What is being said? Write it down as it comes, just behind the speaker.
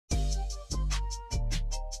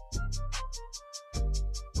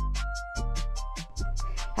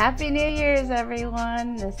Happy New Year's,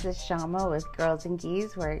 everyone. This is Shama with Girls and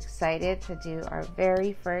Gis. We're excited to do our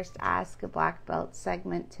very first Ask a Black Belt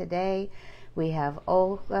segment today. We have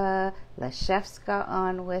Olga Lyashevska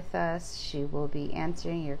on with us. She will be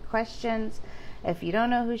answering your questions. If you don't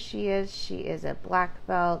know who she is a black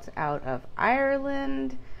belt out of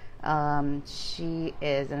Ireland. She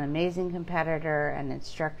is an amazing competitor, an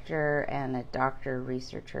instructor, and a doctor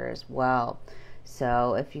researcher as well.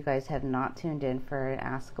 So if you guys have not tuned in for an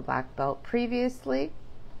Ask a Black Belt previously,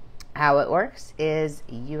 how it works is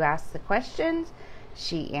you ask the questions,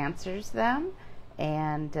 she answers them,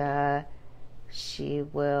 and she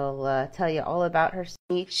will tell you all about her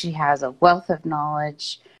speech. She has a wealth of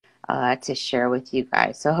knowledge to share with you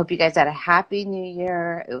guys. So I hope you guys had a happy new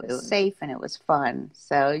year. It was safe and it was fun.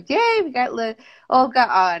 So yay, we got Olga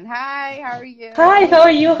on. Hi, how are you? Hi, how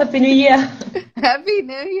are you? Happy New Year. Happy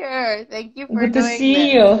New Year. Thank you for Good to doing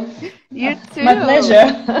see this. you. You too. My pleasure.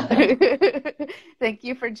 Thank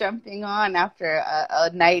you for jumping on after a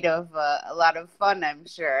night of a lot of fun, I'm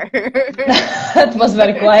sure. It was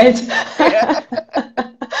very quiet. Yeah.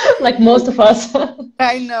 Like most of us.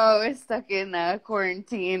 I know, we're stuck in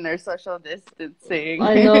quarantine or social distancing.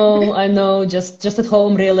 I know, just at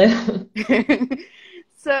home, really.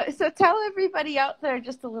 So tell everybody out there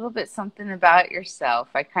just a little bit something about yourself.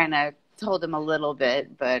 I kind of told them a little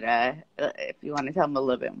bit, but if you want to tell them a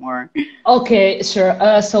little bit more. Okay,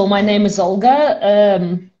 sure. So my name is Olga.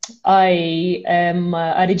 I am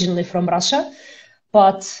originally from Russia,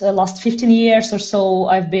 but last 15 years or so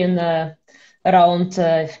I've been around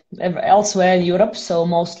elsewhere in Europe, so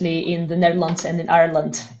mostly in the Netherlands and in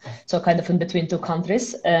Ireland, so kind of in between two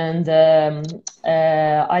countries. And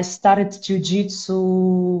I started Jiu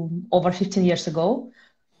Jitsu over 15 years ago,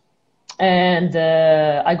 and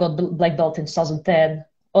I got black belt in 2010.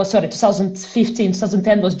 Oh, sorry, 2015.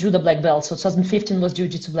 2010 was Judo black belt, so 2015 was Jiu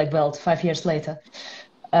Jitsu black belt, 5 years later.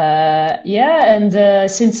 Yeah, and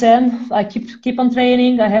since then I keep on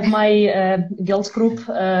training. I have my girls group.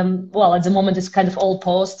 Well, at the moment it's kind of all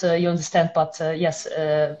paused, you understand, but yes,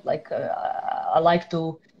 I like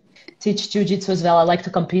to teach jiu-jitsu as well. I like to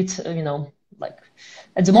compete, like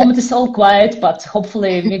at the moment it's all quiet, but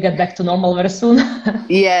hopefully we get back to normal very soon.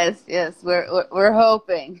 Yes, we're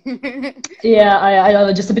hoping. Yeah,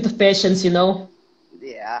 I just a bit of patience,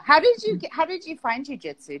 Yeah. How did you find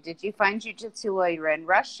jiu-jitsu? Did you find jiu-jitsu while you were in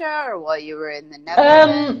Russia or while you were in the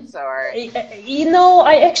Netherlands?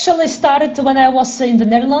 I actually started when I was in the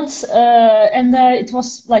Netherlands, and it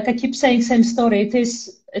was like I keep saying same story.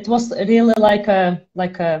 It was really like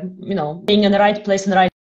being in the right place in the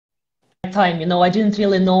right time. I didn't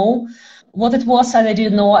really know what it was, and I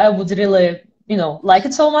didn't know I would really like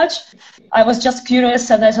it so much. I was just curious,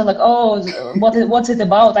 and I said like, oh, what's it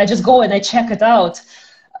about? I just go and I check it out.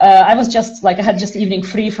 I was just like, I had just evening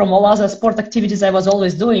free from all other sport activities I was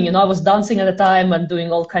always doing. I was dancing at the time and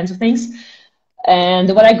doing all kinds of things. And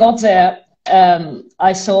when I got there,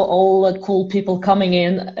 I saw all the cool people coming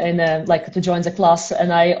in like to join the class,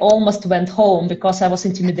 and I almost went home because I was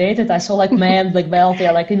intimidated. I saw like man, like belt,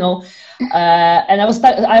 yeah, and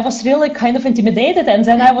I was really kind of intimidated. And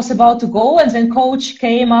then I was about to go, and then coach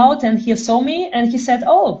came out and he saw me and he said,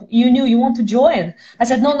 "Oh, you want to join?" I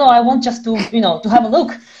said, "No, I want just to to have a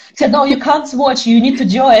look." He said, "No, you can't watch. You need to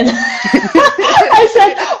join." I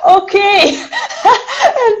said, "Okay."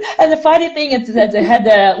 and the funny thing is that they had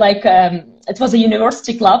it was a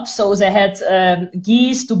university club, so they had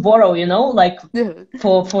gis to borrow,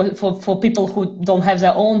 for people who don't have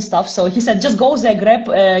their own stuff. So he said, just go there, grab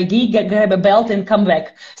a gi, grab a belt, and come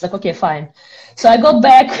back. It's like, okay, fine. So I got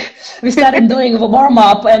back. We started doing a warm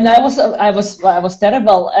up, and I was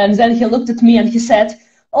terrible. And then he looked at me and he said,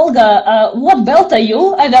 "Olga, what belt are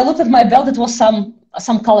you?" And I looked at my belt. It was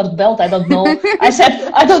some colored belt. I don't know. I said,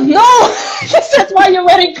 "I don't know." He said, "Why are you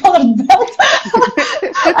wearing colored belt?"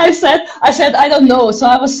 I said, "I don't know." So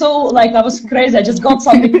I was I was crazy. I just got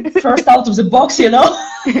something first out of the box,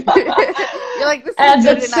 You're like, this is and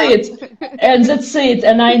that's it. And that's it.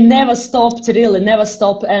 And I never stopped, really, never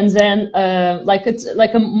stopped. And then, it's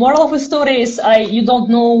like a moral of the story is, you don't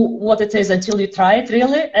know what it is until you try it,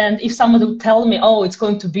 really. And if someone would tell me, "Oh, it's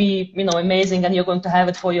going to be, amazing, and you're going to have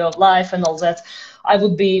it for your life and all that," I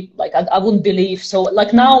would be like, I wouldn't believe. So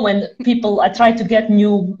like now when I try to get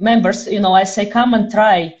new members, I say, "Come and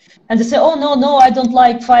try." And they say, "Oh, no, I don't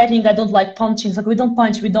like fighting. I don't like punching." It's like, we don't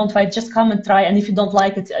punch, we don't fight. Just come and try. And if you don't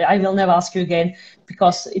like it, I will never ask you again,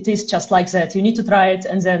 because it is just like that. You need to try it,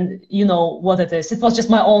 and then you know what it is. It was just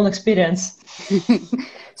my own experience.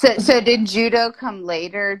 So did judo come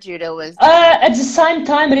later? Judo was At the same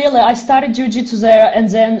time, really, I started jiu-jitsu there, and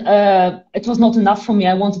then it was not enough for me.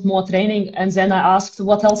 I wanted more training, and then I asked,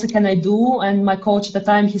 what else can I do? And my coach at the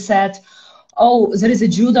time, he said, oh, there is a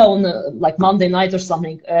judo on like Monday night or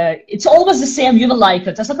something. It's always the same. You will like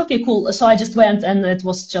it. I was like, okay, cool. So I just went, and it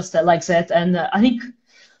was just like that. And I think,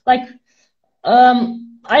 like,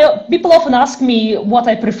 people often ask me what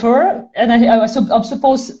I prefer, and I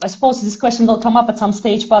suppose this question will come up at some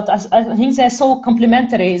stage. But I think they're so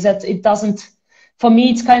complementary that it doesn't. For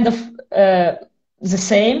me, it's kind of the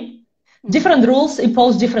same. Different rules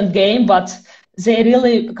impose different game, but they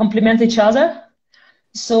really complement each other.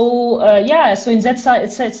 So yeah, so in that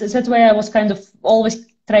side, that way I was kind of always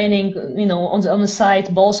training, you know, on the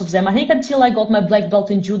side, both of them. I think until I got my black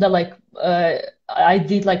belt in judo, like I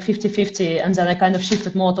did like 50-50, and then I kind of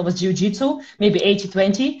shifted more towards jiu-jitsu, maybe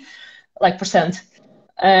 80-20, like percent.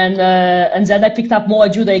 And then I picked up more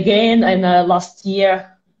judo again, and last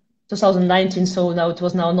year, 2019, so now it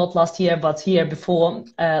was now not last year, but year before,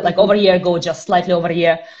 like over a year ago, just slightly over a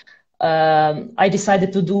year, I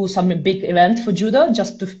decided to do some big event for judo,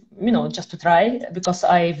 just to, you know, just to try, because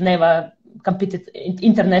I've never competed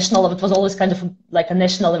international. It was always kind of like a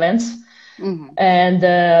national event. And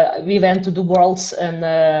we went to the worlds, and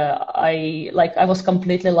I was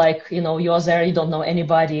completely like, you know, you're there, you don't know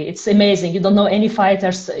anybody. It's amazing. You don't know any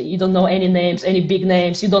fighters, you don't know any names, any big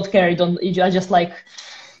names. You don't care. You are just like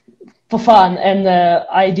for fun. And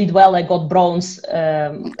I did well. I got bronze,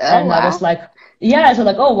 and wow. I was like, yeah, so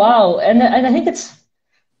like, oh wow. And I think it's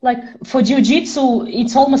like for jiu-jitsu,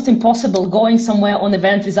 it's almost impossible going somewhere on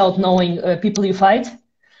event without knowing people you fight,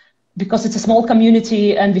 because it's a small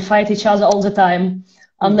community and we fight each other all the time.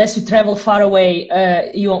 Unless you travel far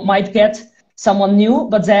away, you might get someone new,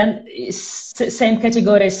 but then same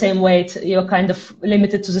category, same weight, you're kind of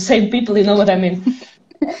limited to the same people, you know what I mean?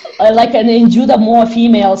 Like in judo, more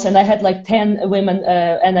females, and I had like 10 women,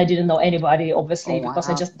 and I didn't know anybody, obviously, because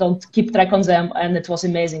I just don't keep track on them, and it was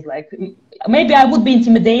amazing. Like maybe I would be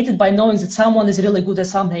intimidated by knowing that someone is really good at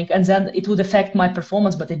something, and then it would affect my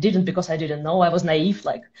performance, but it didn't, because I didn't know. I was naive,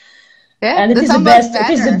 like. Yeah, and it is the best.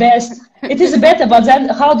 Better. It is the best. It is better, but then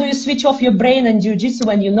how do you switch off your brain and jiu-jitsu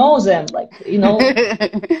when you know them? Like, you know.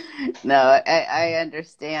 No, I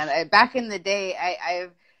understand. Back in the day,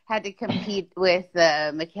 I've had to compete with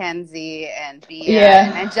Mackenzie and Bia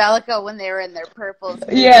and Angelica when they were in their purples.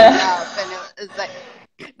 Yeah. And it was like,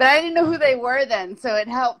 but I didn't know who they were then, so it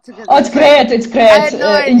helped. Oh, it's great! Like, it's great.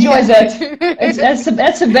 Enjoy that.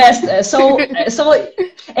 That's the best. So,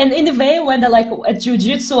 and in a way, when like at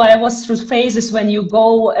jiu-jitsu, I was through phases when you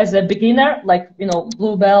go as a beginner, like, you know,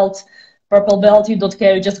 blue belt, purple belt, you don't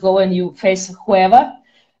care, you just go and you face whoever.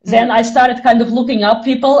 Then I started kind of looking up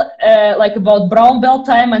people, like about brown belt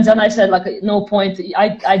time, and then I said, like, no point,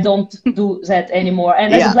 I don't do that anymore.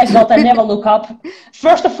 And as a black belt, I never look up.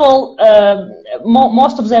 First of all,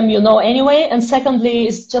 most of them you know anyway, and secondly,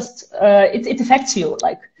 it's just, it affects you.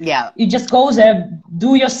 Like, you just go there,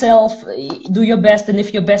 do yourself, do your best, and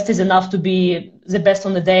if your best is enough to be the best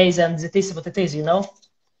on the days, and it is what it is, you know?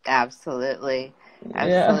 Absolutely.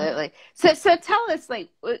 Absolutely. So tell us, like,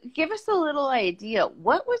 give us a little idea.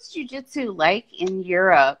 What was jiu-jitsu like in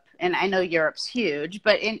Europe? And I know Europe's huge,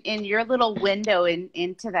 but in your little window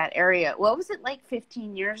into that area, what was it like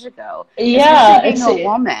 15 years ago? Yeah, it's a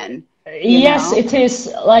woman. Yes, it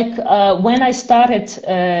is. Like when I started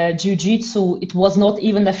jiu-jitsu, it was not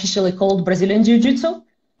even officially called Brazilian Jiu Jitsu.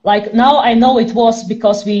 Like now I know it was,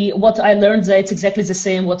 because what I learned there, it's exactly the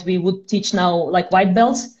same what we would teach now, like white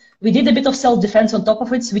belts. We did a bit of self-defense on top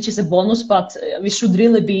of it, which is a bonus, but we should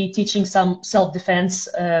really be teaching some self-defense,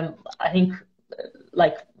 I think,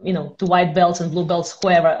 like, you know, to white belts and blue belts,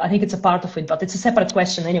 whoever. I think it's a part of it, but it's a separate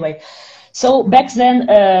question anyway. So back then,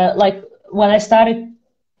 like when I started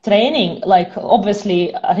training, like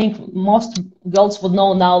obviously, I think most girls would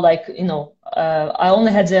know now, like, you know, I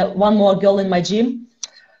only had one more girl in my gym,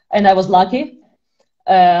 and I was lucky.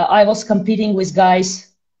 I was competing with guys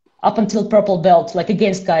up until purple belt, like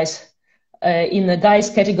against guys in the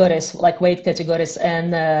guys categories, like weight categories.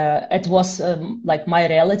 And it was like my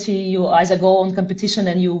reality. You either go on competition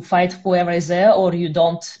and you fight whoever is there, or you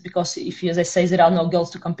don't, because if you, as I say, there are no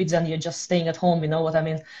girls to compete, then you're just staying at home, you know what I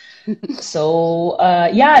mean? So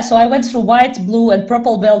yeah, so I went through white, blue and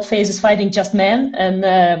purple belt phases fighting just men.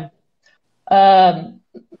 And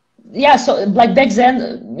yeah, so like back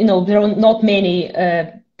then, you know, there were not many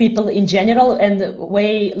people in general, and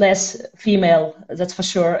way less female, that's for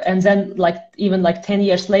sure. And then like even like 10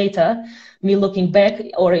 years later, me looking back,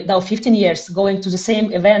 or now 15 years, going to the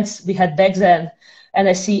same events we had back then, and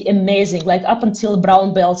I see amazing, like up until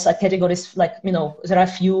brown belts categories, like, you know, there are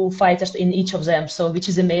few fighters in each of them, so which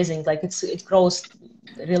is amazing. Like it grows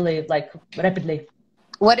really like rapidly.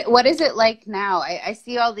 What is it like now? I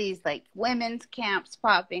see all these like women's camps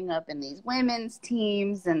popping up and these women's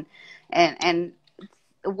teams and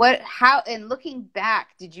how, and looking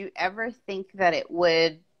back, did you ever think that it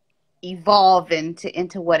would evolve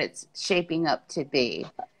into what it's shaping up to be?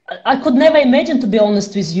 I could never imagine, to be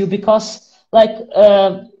honest with you, because like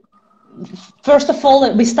first of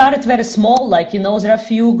all, we started very small, like, you know, there are a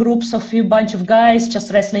few groups of few bunch of guys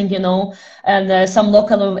just wrestling, you know, and some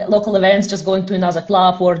local events, just going to another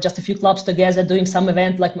club, or just a few clubs together doing some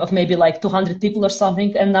event like of maybe like 200 people or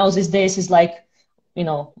something. And now these days is like, you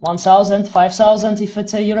know, 1,000, 5,000 if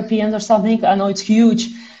it's a European or something. I know it's huge.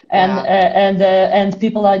 And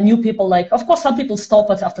people are new people, like, of course some people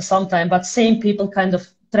stop it after some time, but same people kind of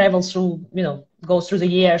travel through, you know, go through the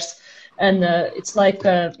years. And it's like,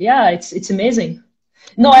 yeah, it's amazing.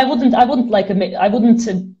 No, I wouldn't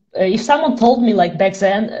if someone told me like back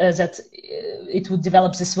then that it would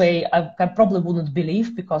develop this way, I probably wouldn't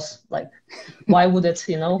believe, because like, why would it,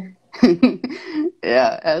 you know?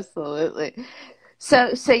 Yeah, absolutely.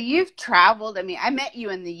 So you've traveled. I mean, I met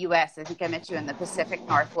you in the U.S. I think I met you in the Pacific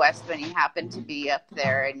Northwest when you happened to be up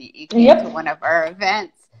there, and you came to one of our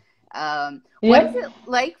events. What is it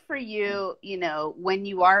like for you, you know, when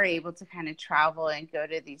you are able to kind of travel and go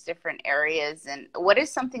to these different areas, and what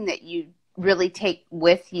is something that you really take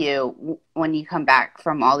with you when you come back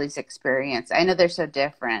from all these experiences? I know they're so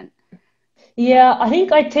different. Yeah, I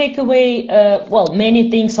think I take away, well,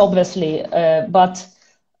 many things, obviously, but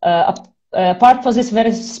apart from this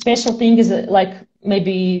very special thing is like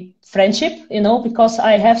maybe friendship, you know, because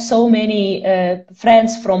I have so many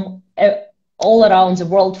friends from all around the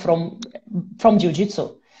world from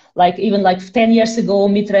Jiu-Jitsu. Like even like 10 years ago,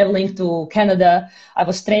 me traveling to Canada, I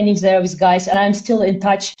was training there with guys, and I'm still in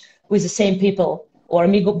touch with the same people. Or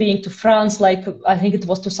me being to France, like I think it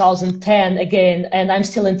was 2010 again, and I'm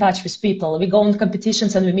still in touch with people. We go on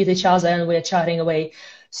competitions and we meet each other and we're chatting away.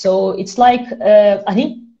 So it's like, I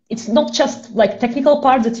think it's not just like technical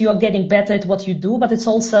part that you are getting better at what you do, but it's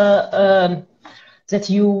also that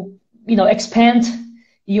you know, expand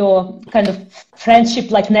your kind of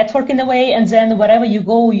friendship, like network in a way, and then wherever you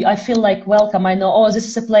go, I feel like welcome. I know, oh, this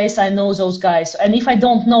is a place, I know those guys, and if I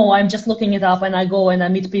don't know, I'm just looking it up and I go and I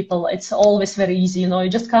meet people. It's always very easy, you know, you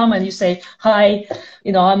just come and you say, hi,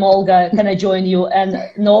 you know, I'm Olga, can I join you? And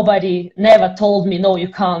nobody never told me, no, you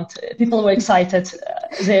can't. People were excited.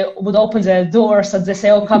 They would open their doors and they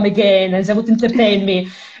say, oh, come again, and they would entertain me.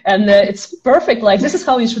 And it's perfect. Like, this is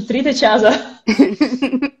how you should treat each other.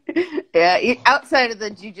 Yeah, outside of the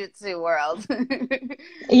jiu-jitsu world.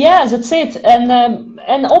 Yeah, that's it.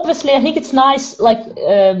 And obviously, I think it's nice. Like,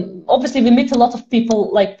 obviously, we meet a lot of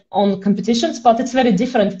people like on competitions, but it's very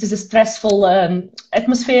different. It is a stressful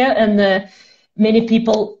atmosphere, and many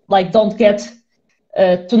people like don't get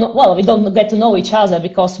to know. Well, we don't get to know each other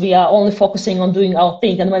because we are only focusing on doing our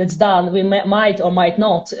thing. And when it's done, we might or might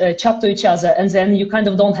not chat to each other, and then you kind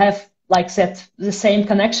of don't have like the same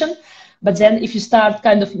connection. But then if you start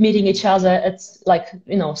kind of meeting each other at like,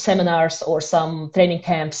 you know, seminars or some training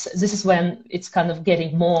camps, this is when it's kind of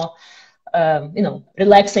getting more, you know,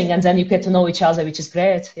 relaxing, and then you get to know each other, which is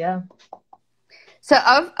great. Yeah. So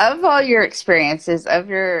of all your experiences of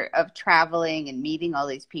traveling and meeting all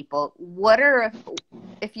these people,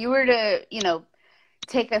 if you were to, you know,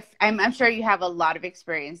 I'm sure you have a lot of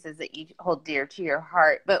experiences that you hold dear to your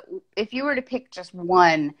heart, but if you were to pick just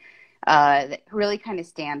one that really kind of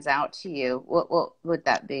stands out to you, what would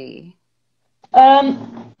that be?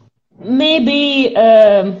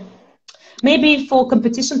 Maybe for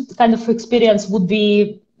competition kind of experience would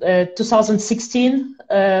be 2016.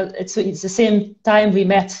 It's the same time we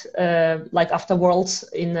met, like after Worlds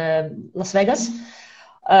in Las Vegas,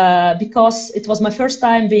 because it was my first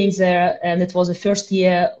time being there, and it was the first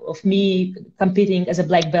year of me competing as a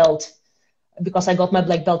black belt. Because I got my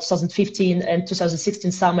black belt 2015, and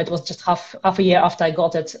 2016 summer, it was just half a year after I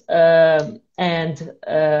got it.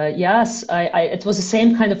 Yes, it was the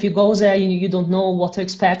same kind of, you go there, you don't know what to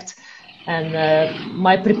expect. And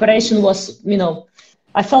my preparation was, you know,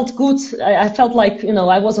 I felt good. I felt like, you know,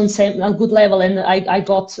 I was on a good level, and I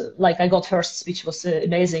got first, which was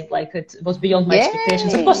amazing. Like, it was beyond my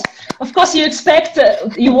expectations. Of course, you expect,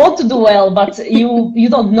 you want to do well, but you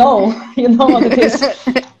don't know, you know what it is.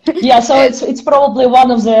 Yeah, so it's probably one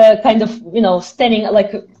of the kind of, you know, standing,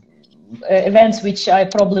 like events which I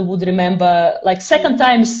probably would remember. Like second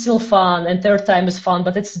time is still fun, and third time is fun,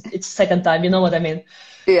 but it's second time. You know what I mean?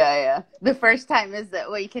 Yeah, yeah. The first time is that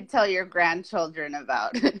what you can tell your grandchildren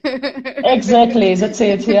about. Exactly, that's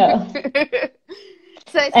it. Yeah.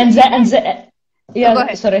 So And you then, guys, oh, go yeah,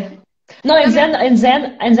 ahead. sorry. No, No, no. and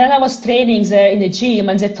then I was training there in the gym,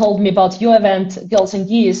 and they told me about your event, Girls and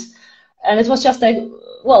Geese, and it was just like,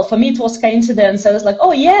 well, for me it was coincidence. I was like,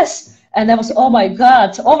 oh yes, and I was, oh my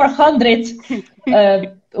God, over 100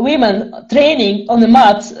 women training on the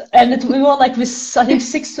mat, and we were like with I think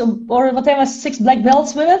six or whatever, six black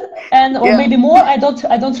belts with it, and or Yeah. maybe more. I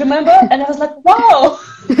don't remember, and I was like, wow,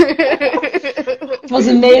 it was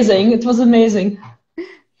amazing. It was amazing.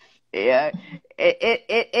 Yeah,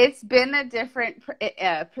 it's been a different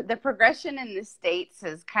the progression in the States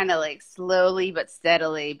is kind of like slowly but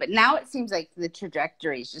steadily, but now it seems like the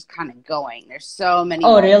trajectory is just kind of going. There's so many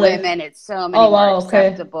Oh, more really? women, it's so many Oh, more wow. Okay.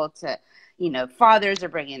 acceptable to, fathers are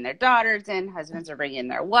bringing their daughters in, husbands are bringing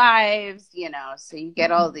their wives, so you get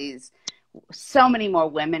all these, so many more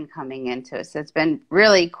women coming into it. So it's been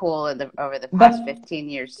really cool over the past But 15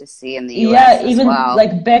 years to see in the US yeah, as even well.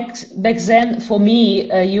 like back then for me,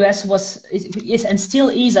 US was is and still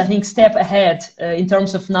is, I think, step ahead in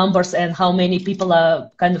terms of numbers and how many people are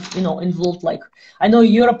kind of involved. Like I know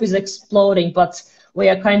Europe is exploding, but we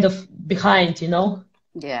are kind of behind,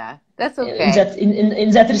 Yeah, that's in okay. that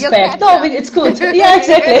in that You'll respect. catch No, up. it's good. Yeah,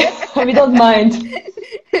 exactly. We don't mind.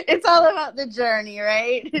 It's all about the journey,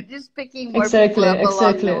 right? Just picking more people Exactly, up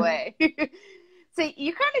along the exactly. way. So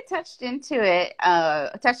you kind of touched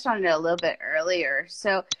on it a little bit earlier.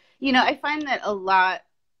 So, I find that a lot,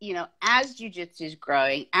 as jujitsu is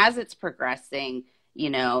growing, as it's progressing,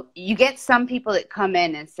 you get some people that come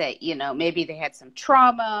in and say, maybe they had some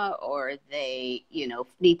trauma or they,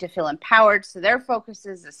 need to feel empowered. So their focus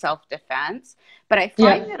is the self-defense. But I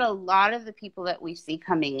Yeah. find that a lot of the people that we see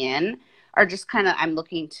coming in are just kind of, I'm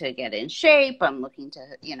looking to get in shape. I'm looking to,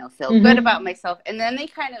 feel good about myself. And then they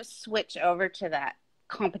kind of switch over to that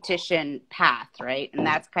competition path, right? And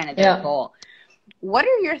that's kind of their Yeah. goal. What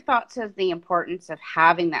are your thoughts of the importance of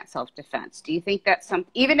having that self-defense? Do you think that's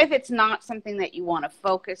even if it's not something that you want to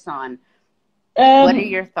focus on, what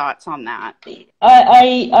are your thoughts on that?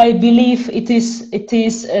 I believe it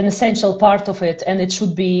is an essential part of it, and it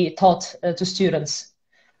should be taught to students,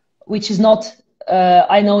 which is not.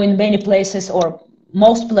 I know in many places or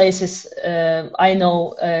most places, I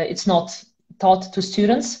know it's not taught to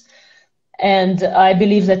students, and I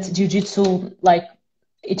believe that jiu-jitsu, like,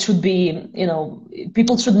 it should be,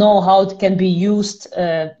 people should know how it can be used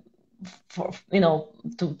for,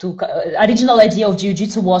 to original idea of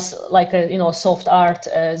jiu-jitsu was like a soft art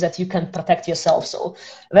that you can protect yourself. So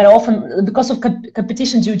very often, because of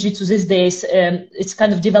competition jiu-jitsu these days, it's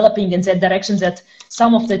kind of developing in that direction that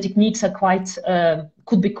some of the techniques are quite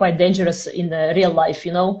could be quite dangerous in real life,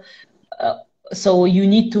 so you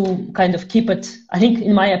need to kind of keep it, I think,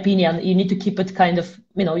 in my opinion, you need to keep it kind of,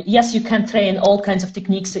 yes, you can train all kinds of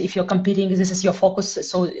techniques if you're competing, this is your focus,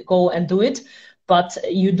 so go and do it. But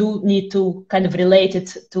you do need to kind of relate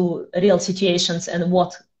it to real situations and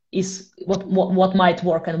what might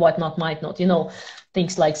work and what might not,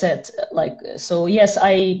 things like that. Like, so yes,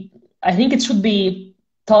 I think it should be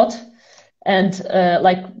taught. And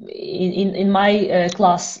like in my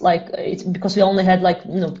class, like it's because we only had like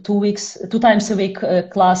 2 times a week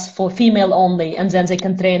class for female only, and then they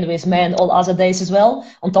can train with men all other days as well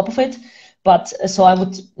on top of it. But so I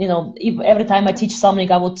would, every time I teach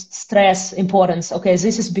something, I would stress importance. Okay,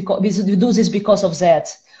 this is because we do this because of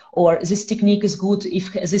that, or this technique is good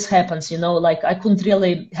if this happens. Like I couldn't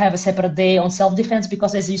really have a separate day on self-defense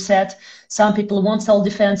because, as you said, some people want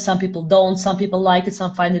self-defense, some people don't, some people like it,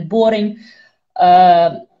 some find it boring,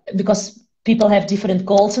 because people have different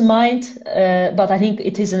goals in mind. But I think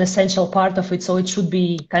it is an essential part of it, so it should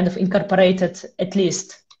be kind of incorporated at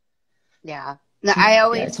least. Yeah. No, I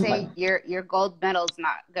always Yeah, say your gold medal's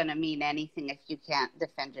not going to mean anything if you can't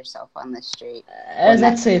defend yourself on the street.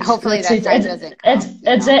 That's it. Hopefully That's that it. time doesn't come.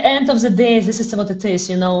 At the end of the day, this is what it is.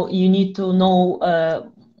 You need to know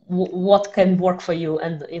what can work for you,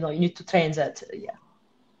 and you need to train that. Yeah.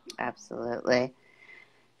 Absolutely.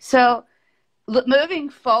 So, moving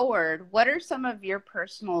forward, what are some of your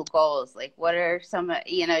personal goals? Like, what are some,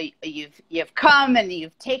 you've come and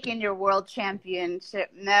you've taken your world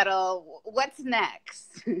championship medal. What's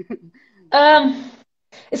next?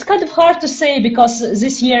 It's kind of hard to say because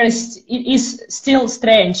this year is still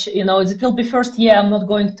strange. It will be first year I'm not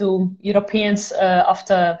going to Europeans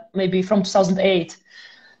after maybe from 2008.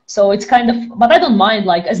 So it's kind of, but I don't mind,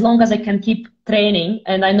 like, as long as I can keep training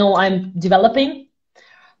and I know I'm developing.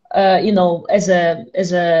 you know, as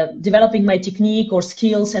a developing my technique or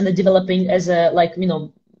skills, and developing as a, like, you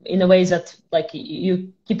know, in a way that like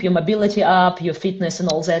you keep your mobility up, your fitness and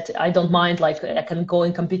all that. I don't mind, like I can go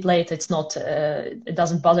and compete later. It's not, it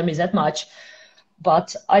doesn't bother me that much.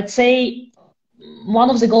 But I'd say one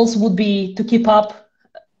of the goals would be to keep up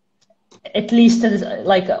at least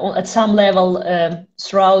like at some level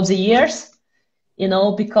throughout the years, you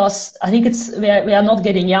know, because I think we are not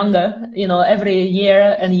getting younger, you know, every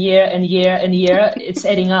year and year and year and year, it's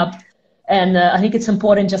adding up. And I think it's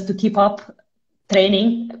important just to keep up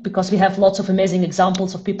training, because we have lots of amazing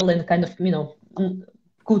examples of people in kind of, you know,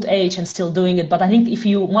 good age and still doing it. But I think if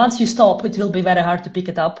once you stop, it will be very hard to pick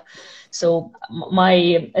it up. So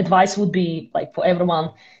my advice would be, like, for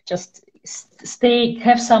everyone, just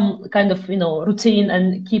have some kind of, you know, routine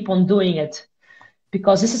and keep on doing it,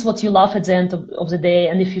 because this is what you love at the end of the day.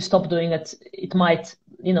 And if you stop doing it, it might,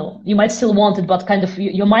 you know, you might still want it, but kind of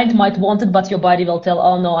your mind might want it, but your body will tell,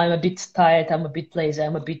 oh no, I'm a bit tired, I'm a bit lazy,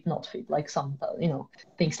 I'm a bit not fit, like some, you know,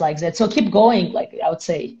 things like that. So keep going, like I would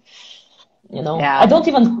say, you know. Yeah. I don't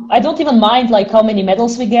even mind like how many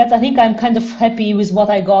medals we get. I think I'm kind of happy with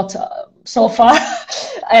what I got so far.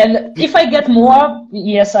 And if I get more,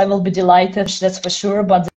 yes, I will be delighted, that's for sure.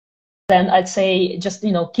 But then I'd say just,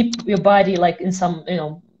 you know, keep your body like in some, you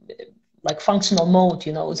know, like functional mode,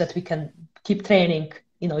 you know, that we can keep training.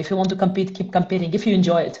 You know, if you want to compete, keep competing if you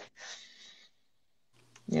enjoy it.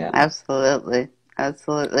 Yeah. Absolutely.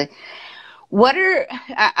 Absolutely.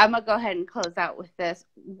 I'm gonna go ahead and close out with this.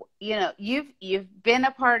 You know, you've been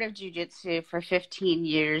a part of jiu-jitsu for 15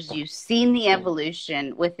 years. You've seen the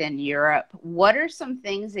evolution within Europe. What are some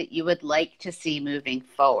things that you would like to see moving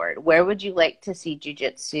forward? Where would you like to see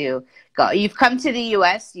jiu-jitsu go? You've come to the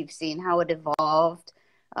US, you've seen how it evolved,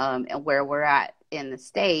 and where we're at in the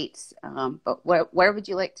States. But where would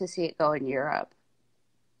you like to see it go in Europe?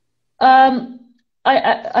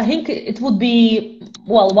 I think it would be,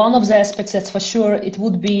 well, one of the aspects, that's for sure, it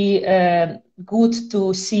would be good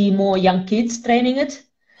to see more young kids training it,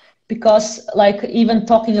 because like even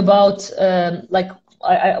talking about like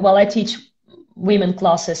I teach women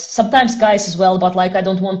classes, sometimes guys as well, but like I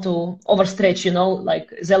don't want to overstretch, you know, like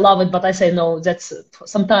they love it, but I say no, that's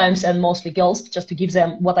sometimes, and mostly girls, just to give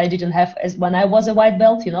them what I didn't have as when I was a white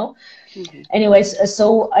belt, you know. Mm-hmm. Anyways,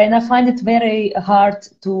 so, and I find it very hard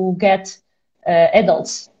to get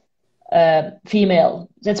adults, female.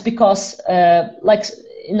 That's because, like,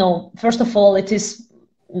 you know, first of all,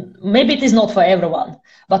 maybe it is not for everyone,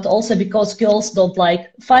 but also because girls don't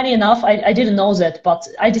like, funny enough, I didn't know that, but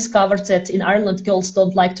I discovered that in Ireland, girls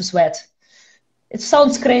don't like to sweat. It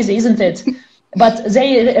sounds crazy, isn't it? But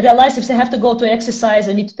they realize if they have to go to exercise,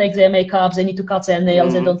 they need to take their makeup, they need to cut their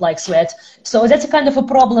nails, they don't like sweat. So that's a kind of a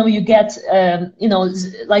problem you get, you know,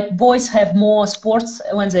 like boys have more sports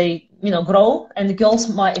when they, you know, grow, and girls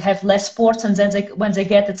might have less sports, and then when they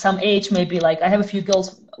get at some age, maybe like I have a few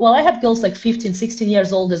girls, well, I have girls like 15, 16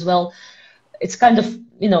 years old as well. It's kind of,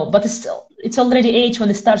 you know, but it's already age when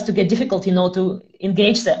it starts to get difficult, you know, to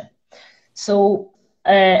engage them. So,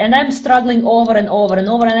 and I'm struggling over and over and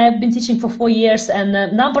over, and I've been teaching for 4 years, and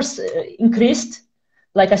numbers increased.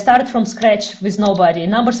 Like I started from scratch with nobody,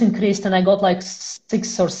 numbers increased, and I got like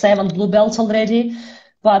 6 or 7 blue belts already,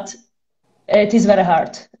 but it is very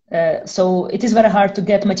hard. So it is very hard to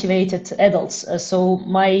get motivated adults. So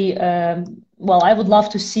well, I would love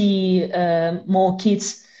to see more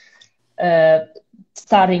kids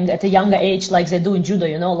starting at a younger age, like they do in judo,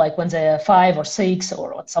 you know, like when they're 5 or 6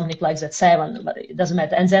 or something like that, 7, but it doesn't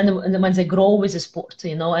matter. And then when they grow with the sport,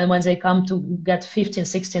 you know, and when they come to get 15,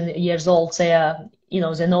 16 years old, they are, you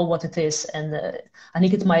know, they know what it is. And I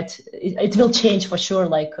think it will change for sure,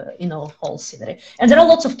 like, you know, whole scenery. And there are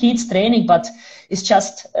lots of kids training, but it's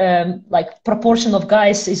just like proportion of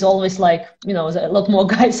guys is always like, you know, a lot more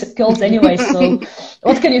guys than girls anyway. So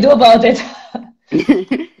what can you do about it?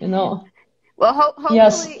 You know? Well, hopefully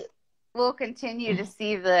yes. we'll continue to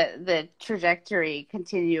see the trajectory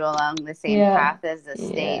continue along the same path as the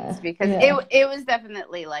States, because it was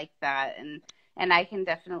definitely like that, and I can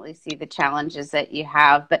definitely see the challenges that you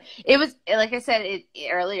have. But it was, like I said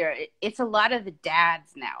earlier, it's a lot of the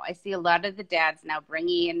dads now. I see a lot of the dads now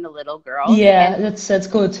bringing in the little girls. Yeah, that's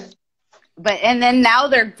good. And then now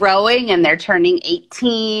they're growing and they're turning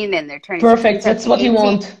 18 and they're turning perfect. That's what 18, you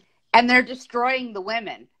want. And they're destroying the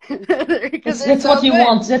women. That's what you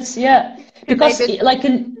want. That's because like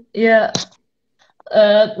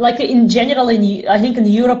like in general, I think in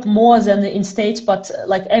Europe more than in States, but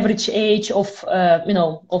like average age of you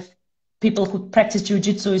know, of people who practice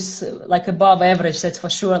jiu-jitsu is like above average. That's for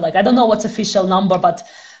sure. Like I don't know what's official number, but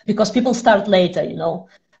because people start later, you know.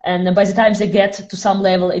 And by the time they get to some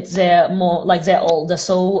level, they're more like they're older.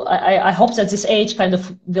 So I hope that this age kind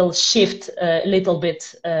of will shift a little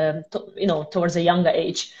bit, towards a younger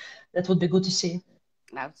age. That would be good to see.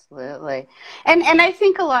 Absolutely. And I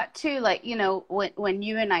think a lot too, like, when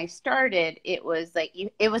you and I started, it was like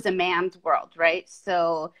it was a man's world, right?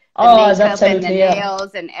 So the makeup and the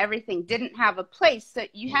nails and everything didn't have a place. So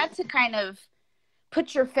you had to kind of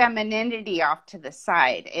put your femininity off to the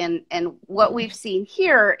side. And what we've seen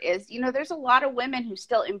here is, there's a lot of women who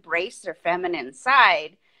still embrace their feminine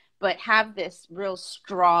side, but have this real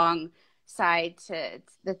strong side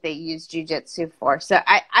that they use jiu-jitsu for. So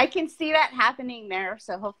I can see that happening there.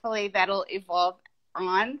 So hopefully that'll evolve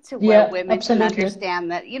on to where women can understand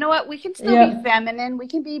that, we can still be feminine, we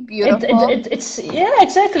can be beautiful. It's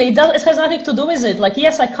exactly. It has nothing to do with it. Like,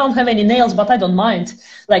 yes, I can't have any nails, but I don't mind.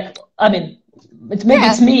 Like, I mean, maybe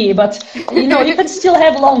it's me, but you can still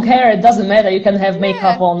have long hair. It doesn't matter. You can have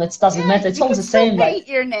makeup on. It doesn't matter. It's all the same. Paint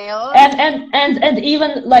your nails. And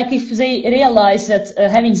even like if they realize that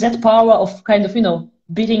having that power of kind of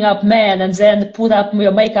beating up men and then put up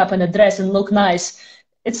your makeup and a dress and look nice,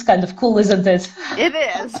 it's kind of cool, isn't it? It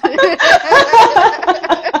is.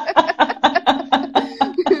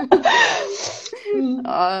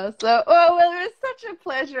 Well, it was such a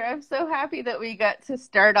pleasure. I'm so happy that we got to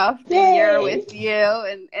start off the year with you,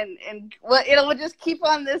 and well, it'll just keep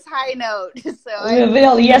on this high note. So we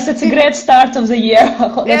will. Yes, it's a great start of the year.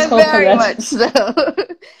 Let's hope for that. Very much so.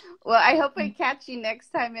 Well, I hope I catch you next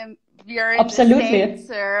time you're in the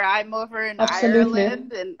States, or I'm over in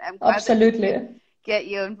Ireland, and I'm glad to get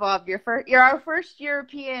you involved. You're our first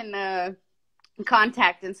European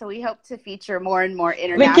contact, and so we hope to feature more and more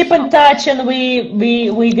international. We keep in touch, and we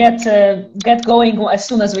get going as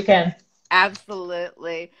soon as we can.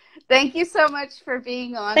 Absolutely. Thank you so much for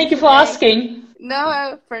being on. Thank you for asking.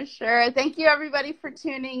 No, for sure. Thank you everybody for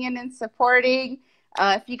tuning in and supporting.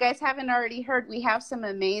 If you guys haven't already heard, we have some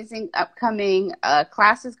amazing upcoming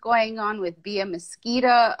classes going on with Bia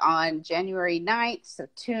Mesquita on January 9th, so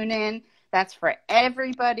tune in. That's for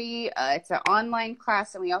everybody. It's an online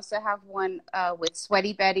class, and we also have one with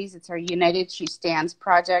Sweaty Betties. It's our United She Stands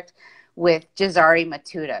project with Jazari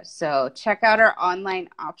Matuda. So check out our online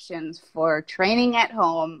options for training at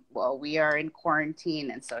home while we are in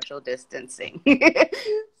quarantine and social distancing. It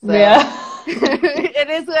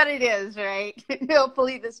is what it is, right?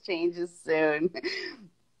 Hopefully this changes soon.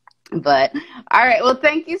 But all right, well,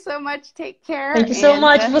 thank you so much. Take care. Thank you so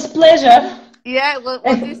much. It was a pleasure. Yeah, we'll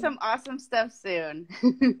do some awesome stuff soon.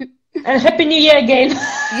 And Happy New Year again.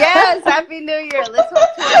 Yes, Happy New Year. Let's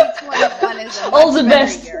hope 2021 is a all the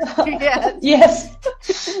best. Year. Yes. Yes.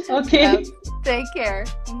 Okay. Take care.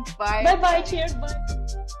 Bye. Bye-bye. Cheers. Bye.